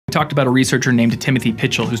Talked about a researcher named Timothy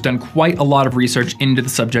Pitchell who's done quite a lot of research into the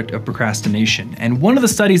subject of procrastination. And one of the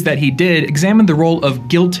studies that he did examined the role of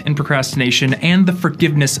guilt in procrastination and the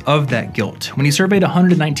forgiveness of that guilt. When he surveyed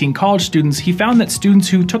 119 college students, he found that students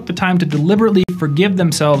who took the time to deliberately forgive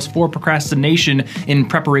themselves for procrastination in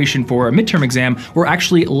preparation for a midterm exam were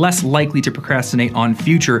actually less likely to procrastinate on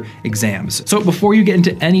future exams. So before you get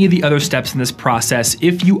into any of the other steps in this process,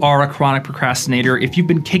 if you are a chronic procrastinator, if you've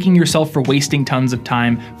been kicking yourself for wasting tons of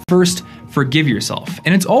time, first, forgive yourself.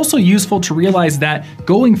 And it's also useful to realize that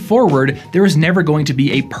going forward, there is never going to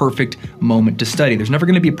be a perfect moment to study. There's never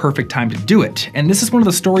going to be a perfect time to do it. And this is one of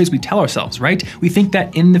the stories we tell ourselves, right? We think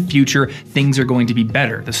that in the future, things are going to be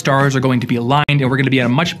better. The stars are going to be aligned and we're going to be in a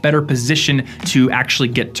much better position to actually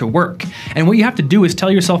get to work. And what you have to do is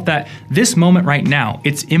tell yourself that this moment right now,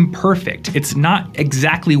 it's imperfect. It's not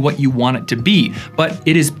exactly what you want it to be, but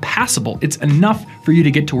it is passable. It's enough for you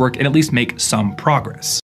to get to work and at least make some progress.